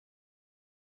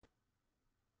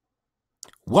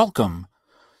Welcome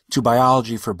to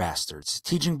Biology for Bastards,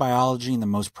 teaching biology in the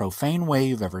most profane way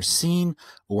you've ever seen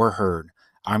or heard.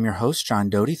 I'm your host, John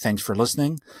Doty. Thanks for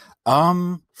listening.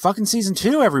 Fucking season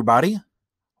 2, everybody.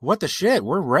 What the shit?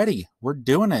 We're ready. We're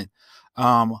doing it.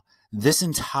 This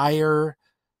entire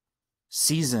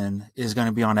season is going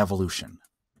to be on evolution,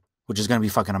 which is going to be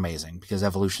fucking amazing because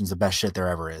evolution's the best shit there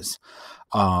ever is.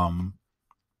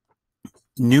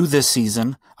 New this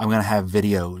season, I'm going to have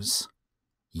videos.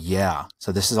 Yeah.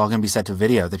 So this is all going to be set to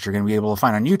video that you're going to be able to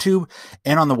find on YouTube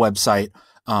and on the website.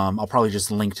 I'll probably just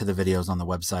link to the videos on the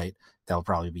website. That'll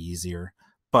probably be easier.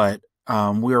 But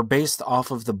we are based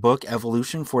off of the book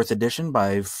Evolution, 4th edition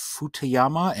by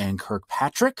Futayama and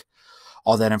Kirkpatrick.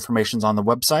 All that information's on the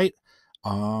website.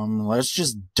 Let's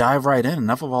just dive right in.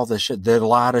 Enough of all this shit. A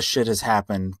lot of shit has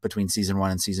happened between season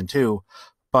 1 and season 2,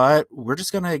 but we're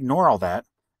just going to ignore all that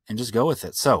and just go with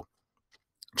it. So,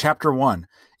 Chapter 1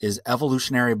 is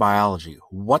Evolutionary Biology.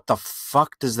 What the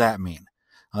fuck does that mean?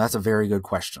 Well, that's a very good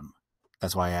question.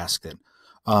 That's why I asked it.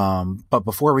 But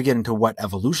before we get into what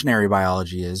evolutionary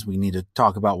biology is, we need to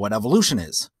talk about what evolution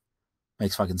is.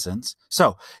 Makes fucking sense.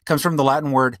 So, it comes from the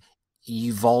Latin word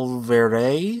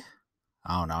evolvere.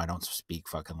 I don't know, I don't speak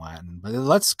fucking Latin, but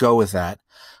let's go with that,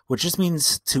 which just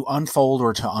means to unfold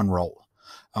or to unroll.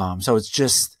 So it's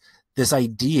just this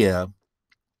idea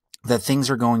that things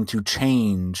are going to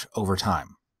change over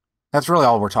time. That's really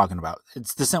all we're talking about.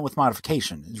 It's descent with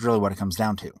modification is really what it comes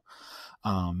down to.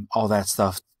 All that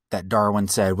stuff that Darwin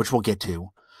said, which we'll get to.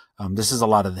 This is a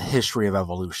lot of the history of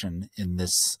evolution in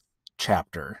this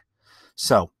chapter.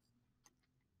 So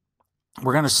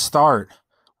we're going to start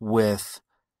with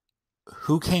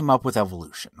who came up with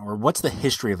evolution, or what's the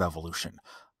history of evolution.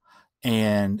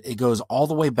 And it goes all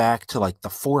the way back to like the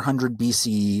 400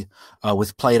 BCE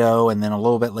with Plato, and then a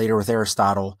little bit later with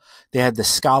Aristotle. They had the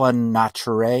Scala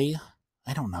Naturae.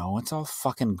 I don't know. It's all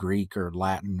fucking Greek or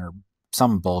Latin or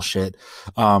some bullshit.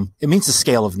 It means the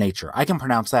scale of nature. I can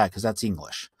pronounce that because that's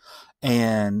English.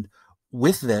 And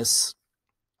with this,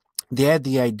 they had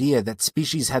the idea that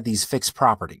species had these fixed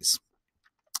properties,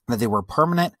 that they were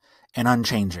permanent and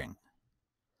unchanging.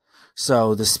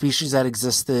 So the species that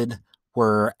existed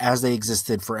were as they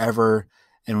existed forever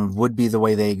and would be the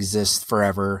way they exist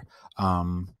forever.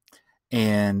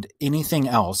 And anything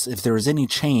else, if there was any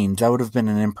change, that would have been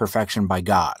an imperfection by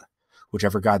God,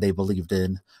 whichever God they believed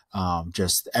in.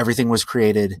 Just everything was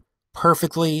created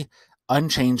perfectly,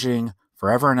 unchanging,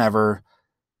 forever and ever.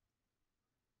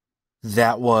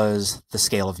 That was the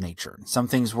scale of nature. Some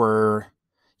things were,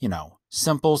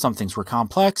 simple, some things were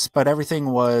complex, but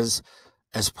everything was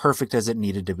as perfect as it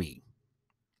needed to be.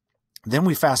 Then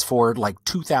we fast forward like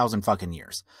 2,000 fucking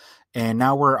years. And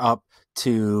now we're up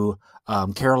to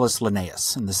Carolus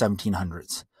Linnaeus in the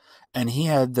 1700s. And he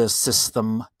had the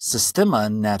Systema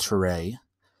Naturae,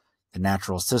 the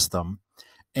natural system.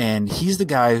 And he's the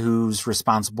guy who's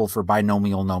responsible for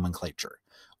binomial nomenclature,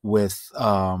 with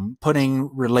putting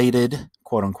related,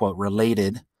 quote unquote,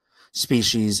 related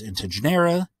species into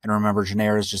genera. And remember,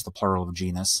 genera is just the plural of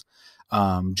genus.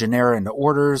 Genera into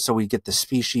orders, so we get the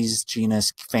species,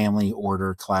 genus, family,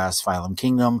 order, class, phylum,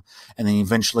 kingdom, and then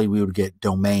eventually we would get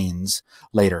domains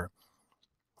later.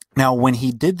 Now, when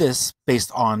he did this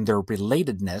based on their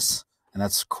relatedness, and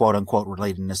that's quote-unquote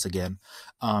relatedness again,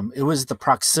 it was the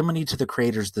proximity to the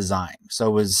creator's design. So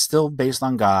it was still based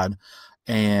on God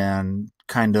and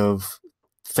kind of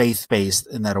faith-based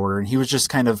in that order, and he was just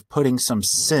kind of putting some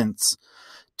sense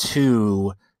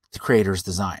to the creator's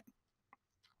design.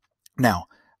 Now,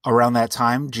 around that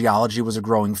time, geology was a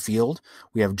growing field.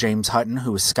 We have James Hutton,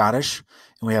 who was Scottish,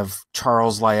 and we have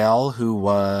Charles Lyell, who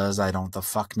was, I don't the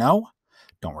fuck know.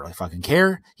 Don't really fucking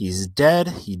care. He's dead.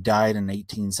 He died in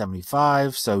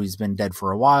 1875, so he's been dead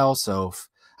for a while. So if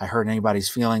I hurt anybody's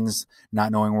feelings,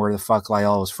 not knowing where the fuck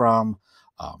Lyell was from,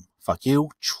 fuck you.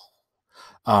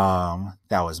 That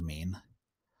was mean.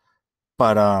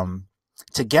 But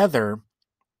together,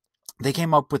 they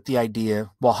came up with the idea,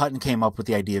 Hutton came up with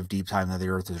the idea of deep time, that the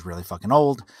earth is really fucking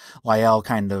old. Lyell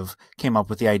kind of came up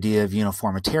with the idea of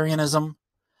uniformitarianism.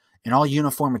 And all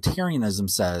uniformitarianism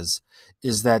says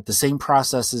is that the same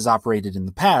processes operated in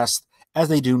the past as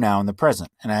they do now in the present,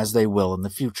 and as they will in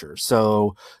the future.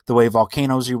 So the way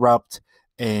volcanoes erupt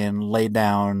and lay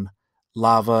down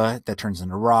lava that turns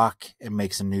into rock and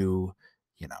makes a new,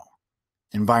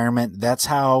 environment, that's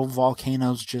how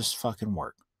volcanoes just fucking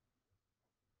work.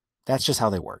 That's just how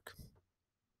they work.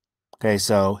 Okay,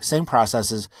 so same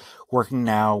processes, working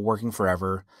now, working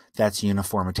forever. That's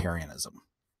uniformitarianism.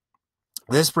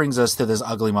 This brings us to this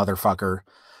ugly motherfucker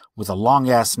with a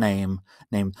long-ass name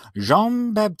named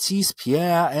Jean-Baptiste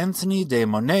Pierre Anthony de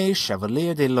Monet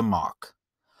Chevalier de Lamarck.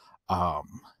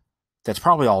 That's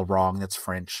probably all wrong. That's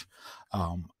French.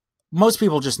 Most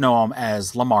people just know him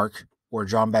as Lamarck or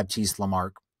Jean-Baptiste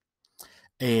Lamarck.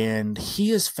 And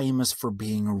he is famous for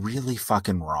being really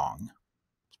fucking wrong.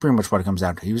 It's pretty much what it comes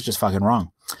down to. He was just fucking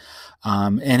wrong.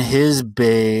 And his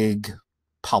big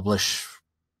publish,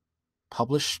 and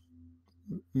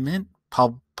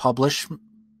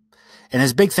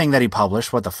his big thing that he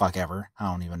published, what the fuck ever,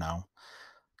 I don't even know,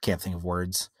 can't think of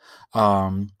words.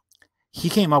 He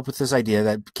came up with this idea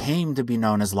that came to be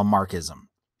known as Lamarckism,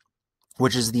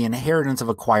 which is the inheritance of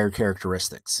acquired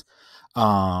characteristics,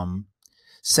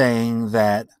 saying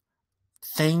that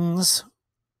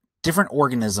different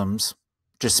organisms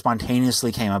just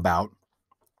spontaneously came about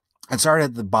and started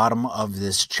at the bottom of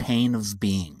this chain of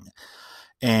being.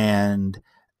 And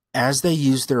as they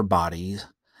used their bodies,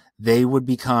 they would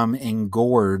become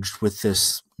engorged with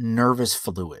this nervous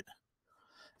fluid.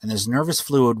 And this nervous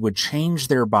fluid would change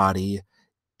their body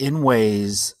in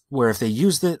ways where if they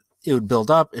used it, it would build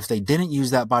up. If they didn't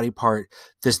use that body part,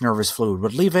 this nervous fluid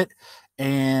would leave it,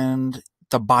 and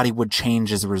the body would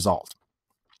change as a result.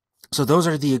 So those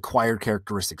are the acquired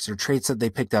characteristics, or traits that they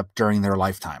picked up during their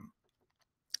lifetime.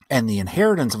 And the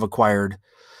inheritance of acquired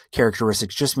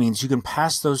characteristics just means you can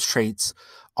pass those traits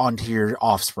onto your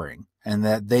offspring, and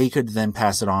that they could then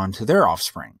pass it on to their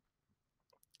offspring.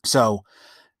 So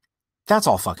that's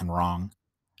all fucking wrong.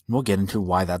 And we'll get into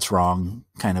why that's wrong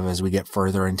kind of as we get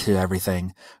further into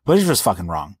everything. But it's just fucking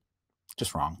wrong.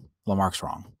 Just wrong. Lamarck's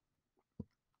wrong.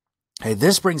 Hey,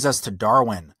 this brings us to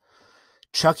Darwin.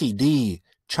 Chucky D.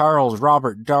 Charles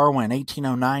Robert Darwin,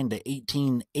 1809 to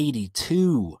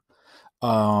 1882.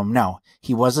 Now,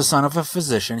 he was the son of a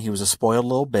physician. He was a spoiled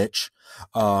little bitch.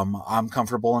 I'm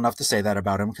comfortable enough to say that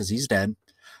about him because he's dead.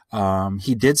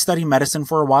 He did study medicine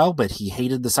for a while, but he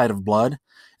hated the sight of blood.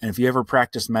 And if you ever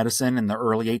practiced medicine in the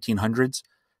early 1800s,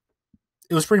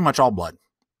 it was pretty much all blood.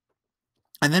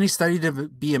 And then he studied to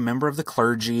be a member of the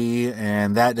clergy,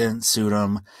 and that didn't suit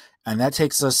him. And that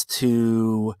takes us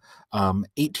to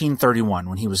 1831,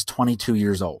 when he was 22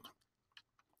 years old.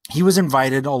 He was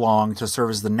invited along to serve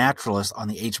as the naturalist on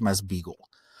the HMS Beagle.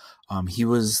 He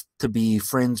was to be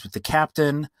friends with the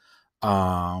captain.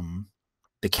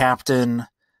 The captain,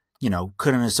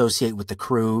 couldn't associate with the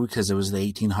crew because it was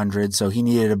the 1800s, so he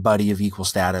needed a buddy of equal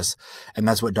status, and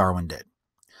that's what Darwin did.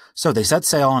 So they set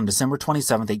sail on December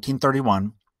 27th,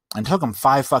 1831, and took them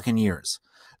 5 fucking years.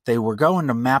 They were going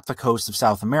to map the coast of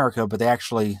South America, but they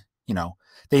actually, they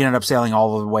ended up sailing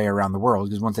all the way around the world,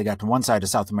 because once they got to one side of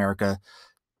South America,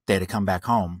 they had to come back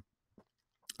home.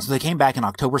 So they came back in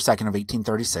October 2nd of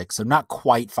 1836, so not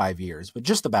quite 5 years, but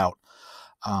just about.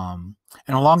 And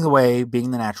along the way,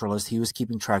 being the naturalist, he was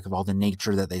keeping track of all the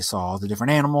nature that they saw, the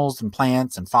different animals and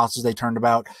plants and fossils they turned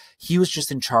about. He was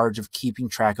just in charge of keeping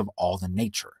track of all the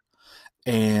nature.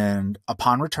 And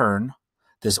upon return,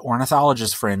 this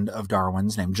ornithologist friend of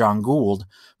Darwin's named John Gould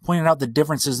pointed out the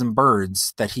differences in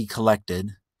birds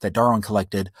that Darwin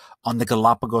collected on the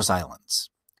Galapagos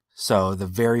Islands. So the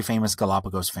very famous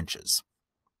Galapagos finches.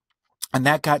 And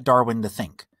that got Darwin to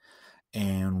think.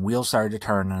 And wheels started to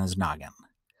turn on his noggin.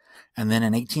 And then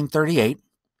in 1838,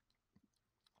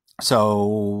 so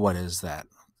what is that?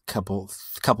 Couple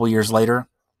years later,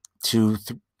 3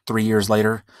 years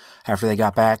later, after they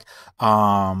got back,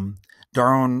 Darwin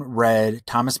read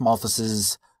Thomas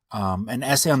Malthus's an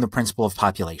essay on the principle of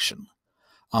population.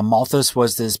 Malthus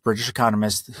was this British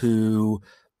economist who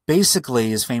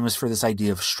basically is famous for this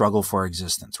idea of struggle for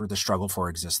existence, or the struggle for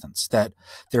existence, that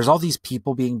there's all these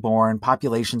people being born,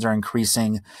 populations are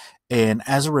increasing, and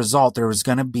as a result, there was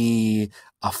going to be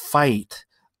a fight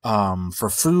for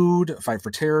food, a fight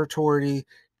for territory,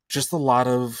 just a lot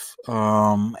of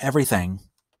everything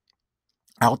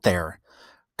out there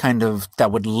kind of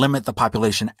that would limit the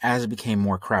population as it became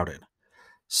more crowded.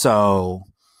 So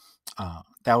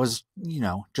that was,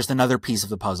 just another piece of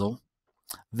the puzzle.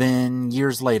 Then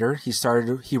years later,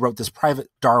 Darwin wrote this private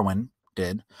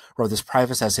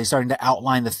essay starting to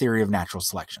outline the theory of natural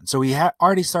selection. So he had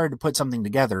already started to put something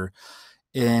together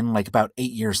in like about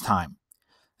 8 years' time.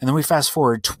 And then we fast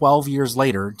forward 12 years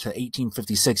later to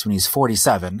 1856 when he's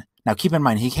 47. Now keep in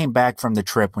mind, he came back from the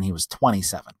trip when he was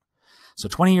 27. So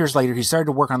 20 years later, he started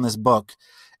to work on this book,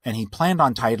 and he planned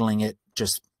on titling it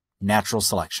just Natural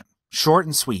Selection. Short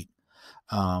and sweet.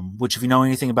 Which if you know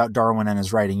anything about Darwin and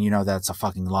his writing, you know that's a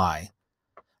fucking lie.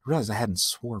 I realized I hadn't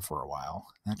swore for a while.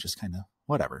 That just kind of,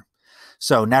 whatever.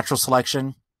 So Natural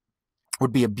Selection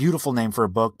would be a beautiful name for a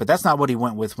book, but that's not what he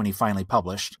went with when he finally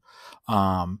published.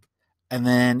 And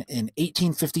then in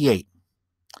 1858,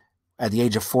 at the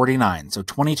age of 49, so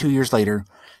 22 years later,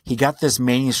 he got this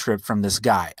manuscript from this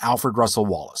guy, Alfred Russel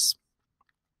Wallace.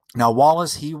 Now,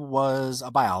 Wallace, he was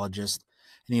a biologist,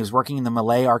 and he was working in the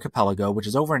Malay Archipelago, which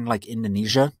is over in like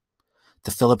Indonesia,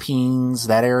 the Philippines,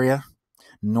 that area,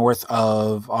 north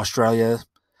of Australia,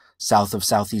 south of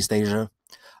Southeast Asia.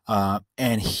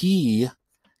 And he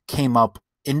came up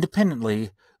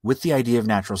independently with the idea of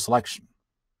natural selection.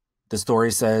 The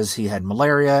story says he had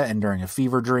malaria, and during a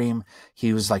fever dream,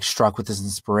 he was like struck with this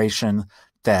inspiration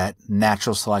that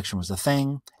natural selection was a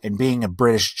thing. And being a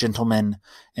British gentleman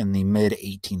in the mid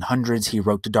 1800s, he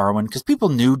wrote to Darwin because people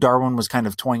knew Darwin was kind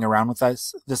of toying around with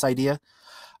this idea.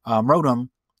 Wrote him,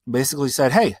 basically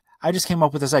said, "Hey, I just came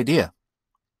up with this idea.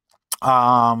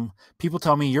 People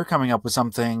tell me you're coming up with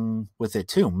something with it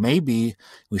too. Maybe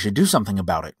we should do something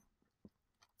about it."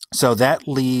 So that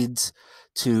leads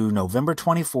to November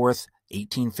 24th,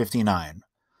 1859.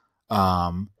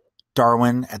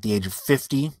 Darwin, at the age of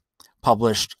 50,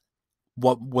 published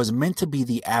what was meant to be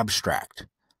the abstract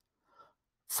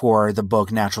for the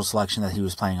book Natural Selection that he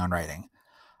was planning on writing.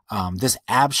 This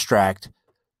abstract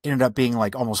ended up being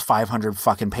like almost 500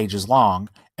 fucking pages long,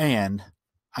 and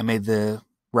I made the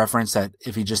reference that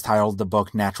if he just titled the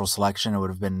book Natural Selection, it would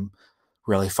have been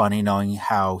really funny knowing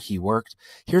how he worked.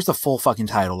 Here's the full fucking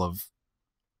title of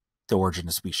The Origin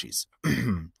of Species.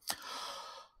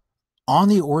 On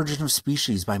the origin of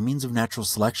species by means of natural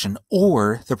selection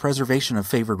or the preservation of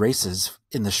favored races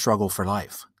in the struggle for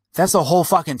life. That's the whole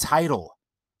fucking title.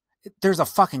 There's a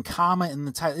fucking comma in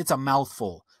the title. It's a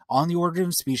mouthful. On the origin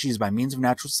of species by means of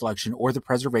natural selection or the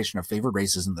preservation of favored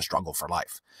races in the struggle for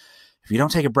life. If you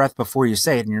don't take a breath before you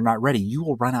say it and you're not ready, you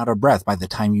will run out of breath by the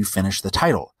time you finish the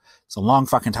title. It's a long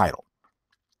fucking title.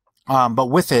 But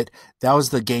with it, that was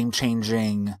the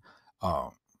game-changing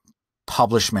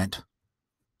publishment.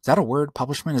 Is that a word?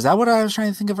 Publishment? Is that what I was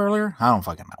trying to think of earlier? I don't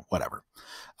fucking know. Whatever.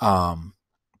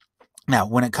 Now,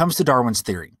 when it comes to Darwin's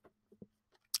theory,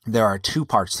 there are two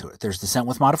parts to it. There's descent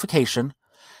with modification,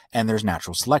 and there's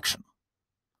natural selection.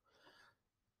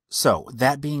 So,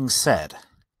 that being said,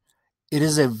 it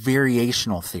is a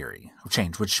variational theory of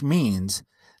change, which means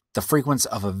the frequency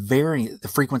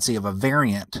of a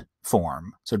variant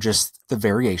form, so just the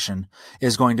variation,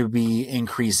 is going to be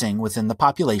increasing within the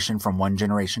population from one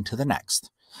generation to the next.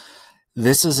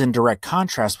 This is in direct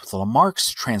contrast with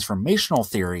Lamarck's transformational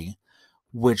theory,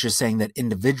 which is saying that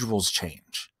individuals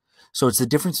change. So it's the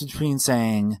difference between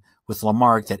saying with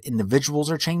Lamarck that individuals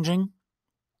are changing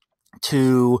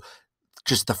to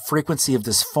just the frequency of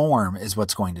this form is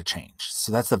what's going to change.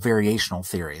 So that's the variational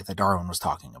theory that Darwin was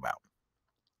talking about.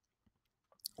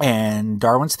 And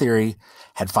Darwin's theory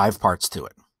had 5 parts to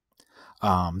it.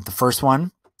 The first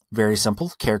one, very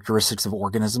simple, characteristics of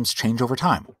organisms change over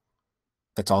time.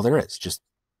 That's all there is, just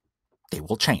they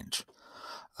will change.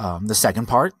 The second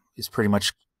part is pretty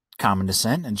much common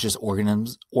descent, and just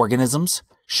organisms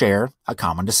share a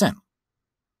common descent.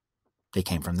 They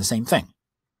came from the same thing.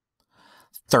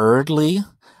 Thirdly,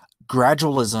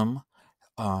 gradualism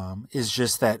is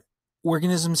just that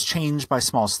organisms change by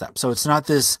small steps. So it's not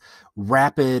this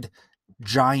rapid,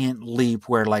 giant leap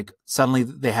where like suddenly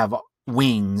they have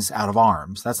wings out of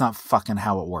arms. That's not fucking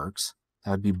how it works.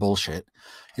 That would be bullshit.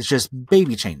 It's just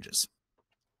baby changes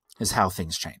is how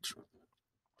things change.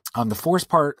 The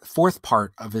fourth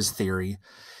part of his theory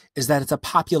is that it's a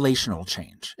populational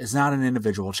change. It's not an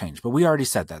individual change, but we already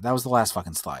said that. That was the last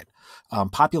fucking slide.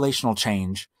 Populational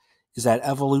change is that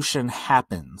evolution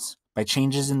happens by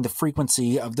changes in the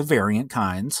frequency of the variant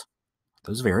kinds,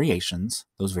 those variations,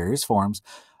 those various forms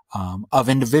of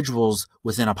individuals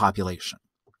within a population.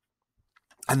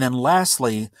 And then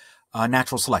lastly,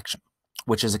 natural selection,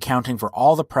 which is accounting for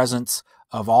all the presence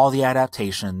of all the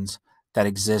adaptations that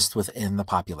exist within the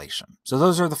population. So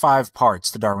those are the 5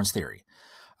 parts to Darwin's theory.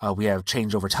 We have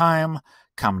change over time,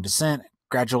 common descent,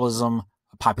 gradualism,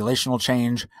 populational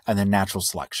change, and then natural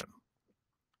selection.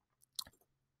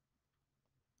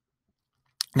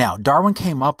 Now, Darwin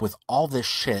came up with all this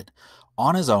shit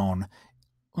on his own,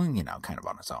 kind of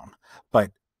on his own,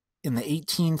 but in the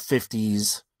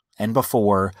 1850s and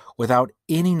before, without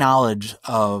any knowledge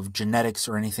of genetics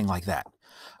or anything like that.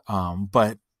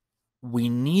 But we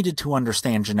needed to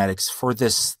understand genetics for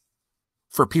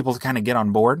people to kind of get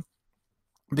on board,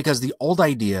 because the old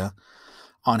idea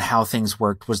on how things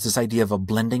worked was this idea of a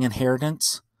blending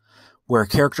inheritance, where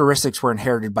characteristics were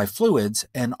inherited by fluids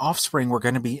and offspring were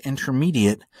going to be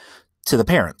intermediate to the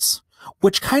parents,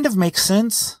 which kind of makes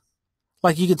sense.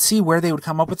 Like, you could see where they would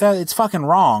come up with that. It's fucking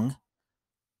wrong,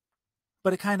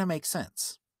 but it kind of makes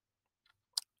sense.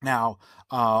 Now,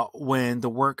 when the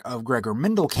work of Gregor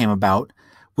Mendel came about,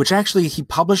 which actually he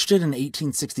published it in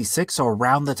 1866, so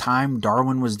around the time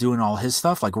Darwin was doing all his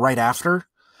stuff, like right after.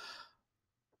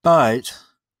 But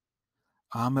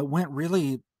it went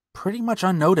really pretty much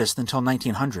unnoticed until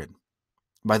 1900.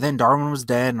 By then, Darwin was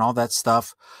dead and all that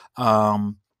stuff.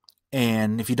 And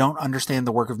if you don't understand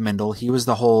the work of Mendel, he was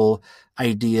the whole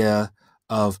idea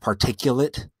of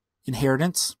particulate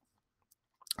inheritance.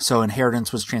 So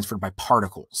inheritance was transferred by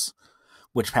particles,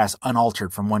 which pass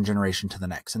unaltered from one generation to the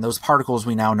next. And those particles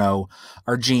we now know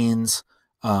are genes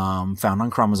found on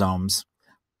chromosomes.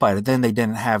 But then they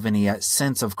didn't have any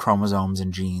sense of chromosomes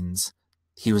and genes.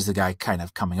 He was the guy kind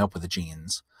of coming up with the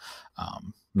genes.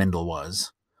 Mendel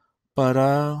was. But,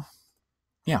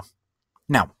 yeah.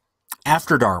 Now,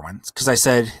 after Darwin, because I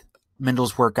said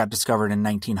Mendel's work got discovered in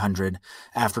 1900,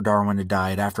 after Darwin had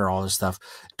died, after all this stuff,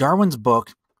 Darwin's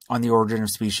book on the Origin of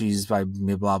Species by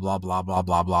blah, blah, blah, blah,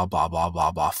 blah, blah, blah, blah,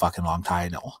 blah, blah, fucking long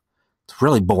title. It's a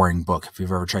really boring book if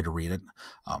you've ever tried to read it.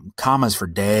 Commas for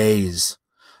days.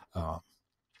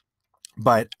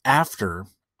 But after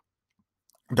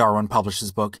Darwin published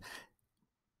his book,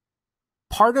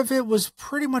 part of it was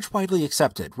pretty much widely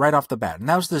accepted right off the bat. And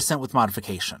that was the descent with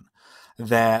modification.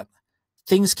 That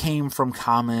things came from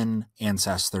common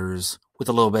ancestors with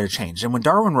a little bit of change. And when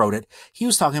Darwin wrote it, he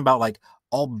was talking about like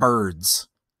all birds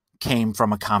came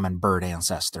from a common bird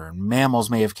ancestor. And mammals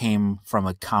may have came from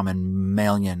a common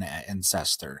mammalian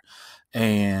ancestor.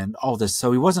 And all this.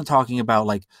 So he wasn't talking about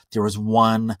like there was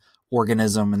one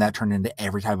organism and that turned into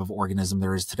every type of organism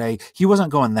there is today. He wasn't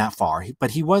going that far,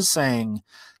 but he was saying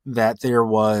that there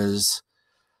was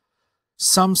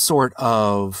some sort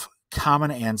of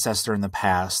common ancestor in the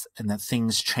past and that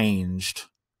things changed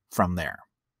from there.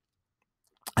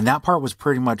 And that part was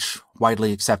pretty much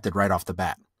widely accepted right off the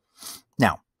bat.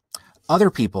 Now, other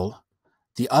people,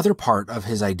 the other part of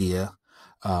his idea,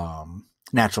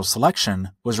 natural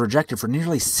selection, was rejected for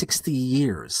nearly 60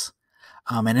 years.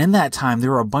 And in that time,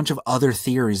 there were a bunch of other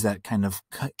theories that kind of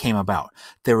came about.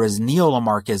 There was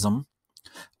neo-Lamarckism,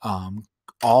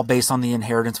 all based on the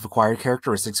inheritance of acquired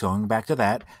characteristics. Going back to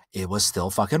that, it was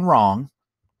still fucking wrong.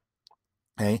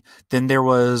 Okay. Then there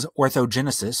was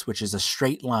orthogenesis, which is a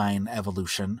straight line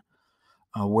evolution,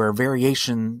 where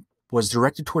variation was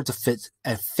directed towards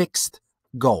a fixed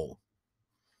goal.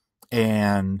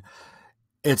 And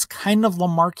it's kind of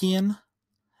Lamarckian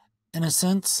in a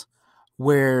sense,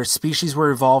 where species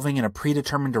were evolving in a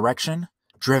predetermined direction,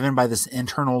 driven by this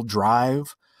internal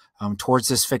drive towards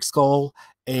this fixed goal.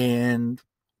 And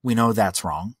we know that's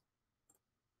wrong.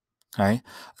 Okay.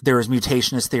 There was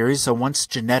mutationist theories. So once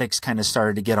genetics kind of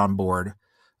started to get on board,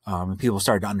 and people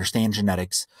started to understand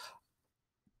genetics,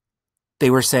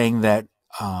 they were saying that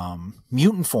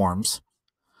mutant forms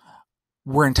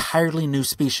were entirely new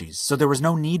species. So there was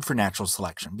no need for natural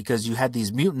selection because you had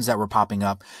these mutants that were popping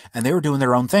up and they were doing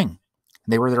their own thing.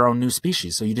 They were their own new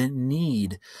species. So you didn't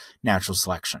need natural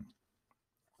selection.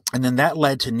 And then that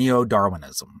led to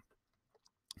neo-Darwinism,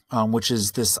 which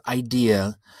is this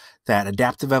idea that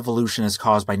adaptive evolution is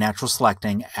caused by natural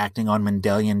selecting acting on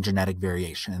Mendelian genetic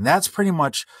variation. And that's pretty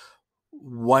much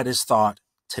what is thought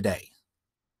today.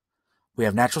 We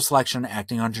have natural selection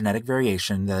acting on genetic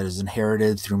variation that is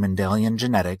inherited through Mendelian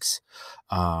genetics.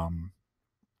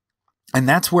 And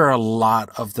that's where a lot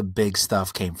of the big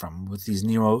stuff came from with these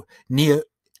neo-Darwinists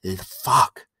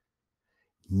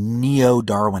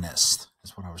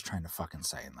is what I was trying to fucking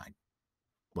say. And like,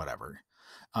 whatever.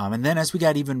 And then as we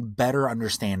got even better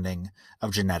understanding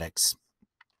of genetics,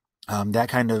 that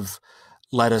kind of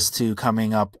led us to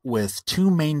coming up with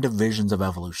two main divisions of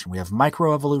evolution. We have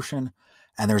microevolution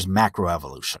and there's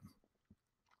macroevolution.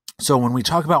 So when we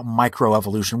talk about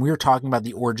microevolution, we are talking about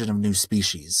the origin of new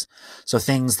species. So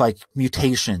things like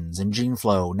mutations and gene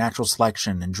flow, natural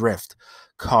selection and drift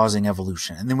causing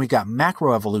evolution. And then we got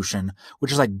macroevolution,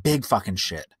 which is like big fucking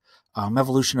shit.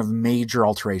 Evolution of major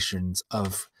alterations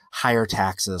of higher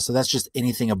taxa. So that's just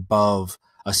anything above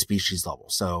a species level.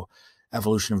 So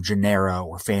evolution of genera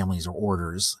or families or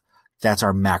orders. That's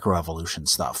our macroevolution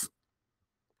stuff.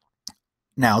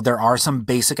 Now, there are some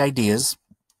basic ideas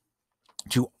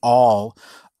to all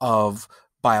of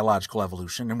biological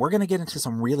evolution, and we're going to get into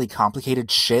some really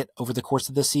complicated shit over the course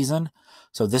of this season.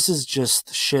 So this is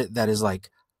just shit that is like,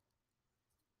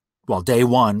 well, day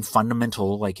one,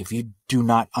 fundamental. Like, if you do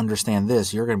not understand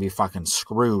this, you're going to be fucking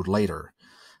screwed later.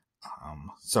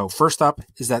 So first up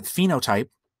is that phenotype,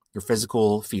 your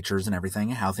physical features and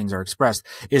everything, how things are expressed,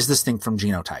 is distinct from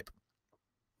genotype.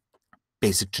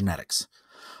 Basic genetics.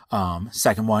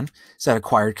 Second one is that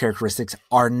acquired characteristics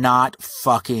are not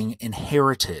fucking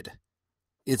inherited.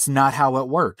 It's not how it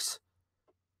works.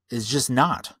 It's just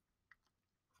not.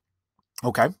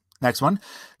 Okay. Next one,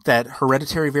 that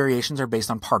hereditary variations are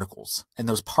based on particles, and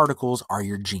those particles are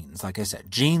your genes. Like I said,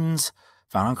 genes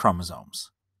found on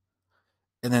chromosomes.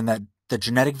 And then that the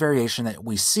genetic variation that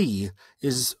we see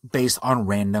is based on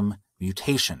random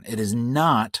mutation. It is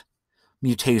not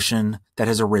mutation that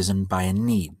has arisen by a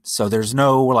need. So there's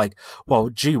no like, well,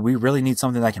 gee, we really need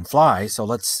something that can fly, so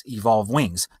let's evolve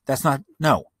wings. That's not,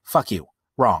 no, fuck you,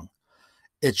 wrong.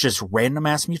 It's just random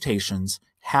ass mutations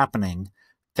happening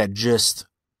that just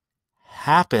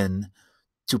happen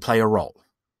to play a role.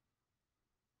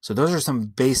 So those are some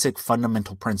basic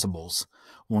fundamental principles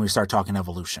when we start talking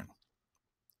evolution.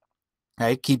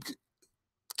 Okay,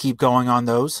 keep going on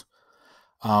those.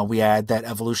 We add that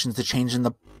evolution is the change in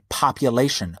the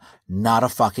population, not a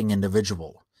fucking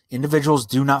individual. Individuals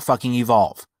do not fucking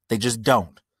evolve. They just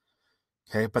don't.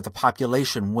 Okay, but the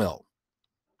population will.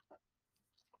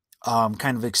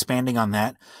 Kind of expanding on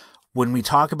that, when we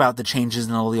talk about the changes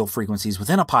in allele frequencies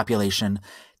within a population,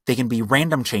 they can be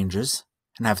random changes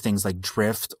and have things like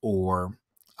drift or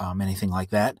anything like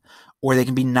that, or they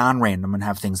can be non-random and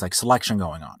have things like selection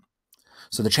going on.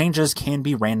 So the changes can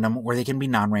be random or they can be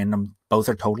non-random. Both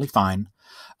are totally fine.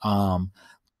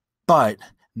 But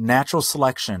natural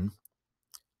selection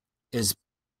is,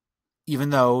 even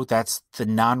though that's the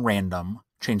non-random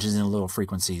changes in allele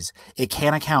frequencies, it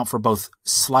can account for both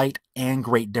slight and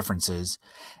great differences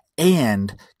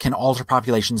and can alter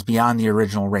populations beyond the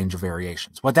original range of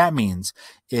variations. What that means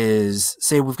is,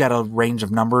 say we've got a range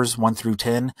of numbers 1 through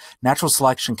 10, natural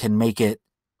selection can make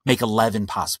 11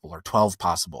 possible or 12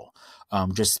 possible.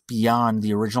 Just beyond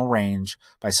the original range,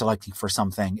 by selecting for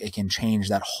something, it can change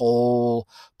that whole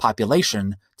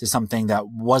population to something that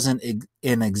wasn't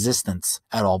in existence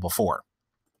at all before.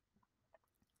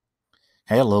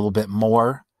 Okay, a little bit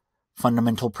more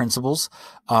fundamental principles.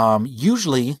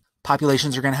 Usually,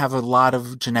 populations are going to have a lot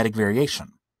of genetic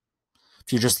variation.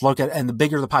 If you just look at, and the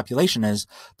bigger the population is,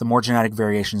 the more genetic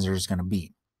variations there's going to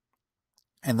be.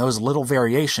 And those little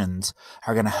variations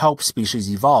are going to help species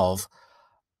evolve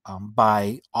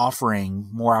by offering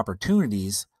more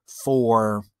opportunities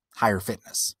for higher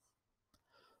fitness.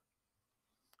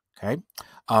 Okay.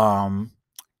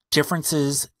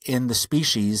 Differences in the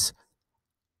species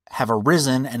have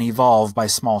arisen and evolved by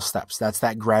small steps. That's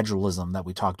that gradualism that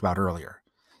we talked about earlier.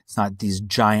 It's not these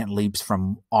giant leaps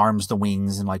from arms to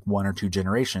wings in like 1 or 2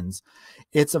 generations.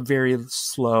 It's a very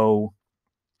slow,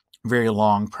 very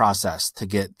long process to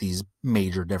get these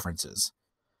major differences.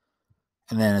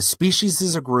 And then a species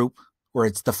is a group where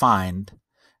it's defined,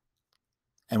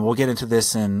 and we'll get into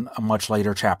this in a much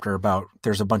later chapter about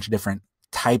there's a bunch of different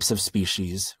types of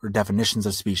species or definitions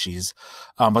of species.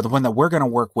 But the one that we're going to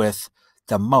work with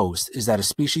the most is that a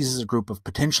species is a group of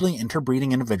potentially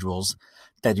interbreeding individuals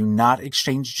that do not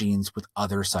exchange genes with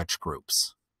other such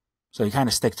groups. So you kind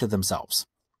of stick to themselves.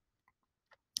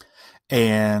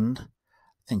 And I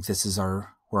think this is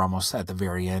we're almost at the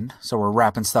very end. So we're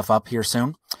wrapping stuff up here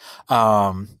soon.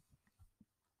 Couple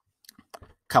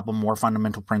more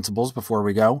fundamental principles before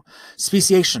we go.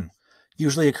 Speciation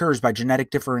usually occurs by genetic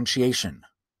differentiation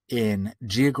in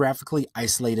geographically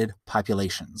isolated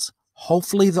populations.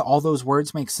 Hopefully all those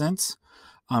words make sense.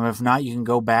 If not, you can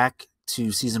go back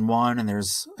to season 1 and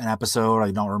there's an episode,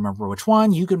 I don't remember which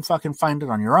one, you can fucking find it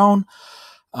on your own.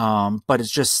 But it's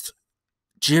just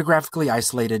geographically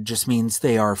isolated just means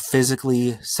they are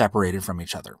physically separated from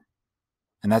each other.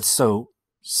 And that's so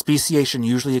speciation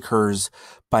usually occurs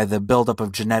by the buildup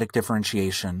of genetic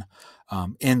differentiation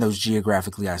in those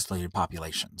geographically isolated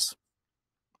populations.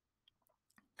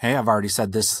 Okay, I've already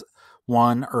said this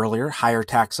one earlier. Higher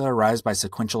taxa arise by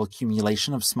sequential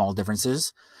accumulation of small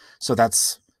differences. So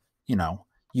that's,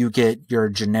 you get your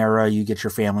genera, you get your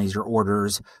families, your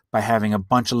orders by having a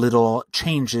bunch of little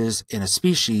changes in a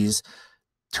species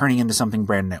turning into something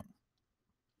brand new.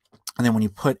 And then when you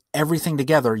put everything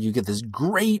together, you get this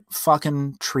great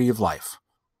fucking tree of life.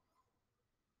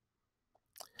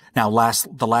 Now,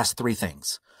 the last 3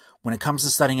 things. When it comes to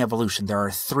studying evolution, there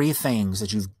are 3 things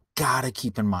that you've got to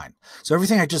keep in mind. So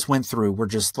everything I just went through were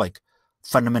just like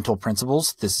fundamental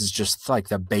principles. This is just like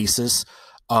the basis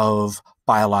of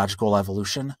biological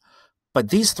evolution. But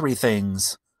these 3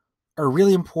 things are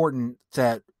really important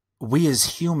that we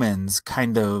as humans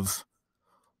kind of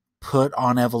put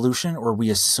on evolution, or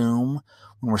we assume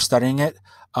when we're studying it.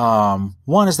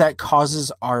 One is that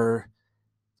causes are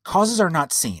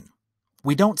not seen.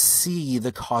 We don't see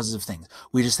the causes of things.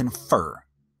 We just infer.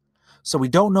 So we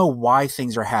don't know why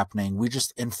things are happening. We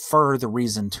just infer the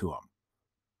reason to them.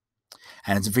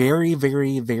 And it's very,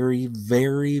 very, very,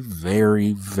 very,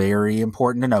 very, very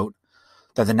important to note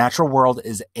that the natural world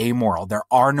is amoral. There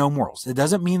are no morals. It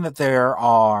doesn't mean that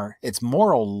it's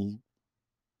moral,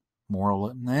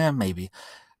 maybe.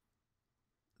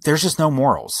 There's just no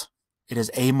morals. It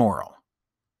is amoral.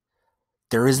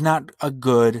 There is not a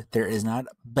good, there is not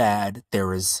bad,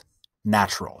 there is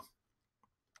natural.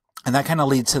 And that kind of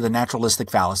leads to the naturalistic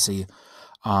fallacy.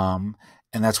 And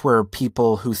that's where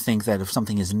people who think that if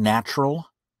something is natural,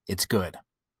 it's good.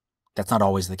 That's not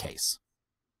always the case.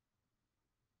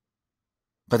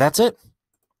 But that's it.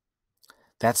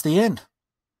 That's the end.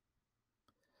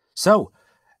 So,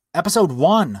 episode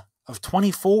 1 of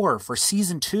 24 for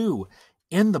season 2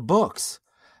 in the books.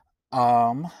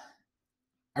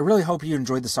 I really hope you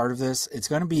enjoyed the start of this. It's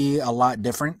going to be a lot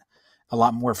different, a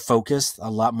lot more focused, a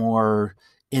lot more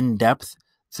in-depth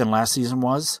than last season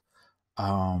was.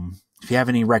 If you have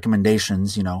any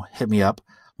recommendations, hit me up.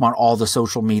 I'm on all the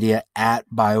social media at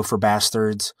Bio for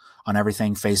Bastards on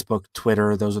everything, Facebook,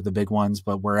 Twitter. Those are the big ones,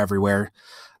 but we're everywhere.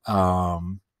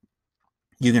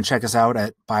 You can check us out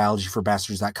at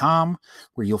biologyforbastards.com,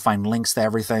 where you'll find links to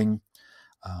everything.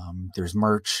 There's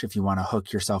merch if you want to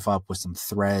hook yourself up with some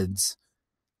threads.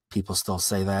 People still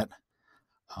say that.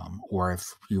 Or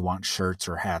if you want shirts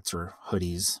or hats or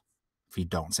hoodies, if you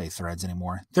don't say threads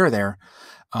anymore, they're there.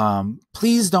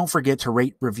 Please don't forget to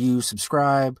rate, review,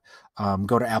 subscribe.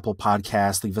 Go to Apple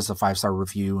Podcasts, leave us a 5-star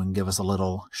review and give us a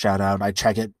little shout out. I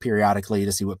check it periodically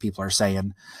to see what people are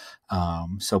saying.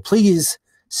 So please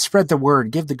spread the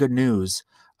word, give the good news,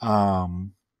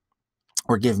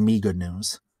 or give me good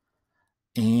news.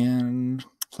 And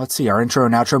let's see, our intro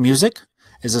and outro music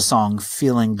is a song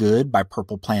Feeling Good by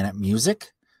Purple Planet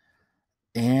Music.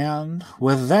 And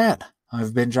with that,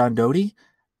 I've been John Doty,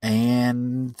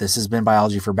 and this has been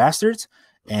Biology for Bastards.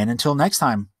 And until next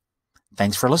time,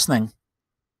 thanks for listening.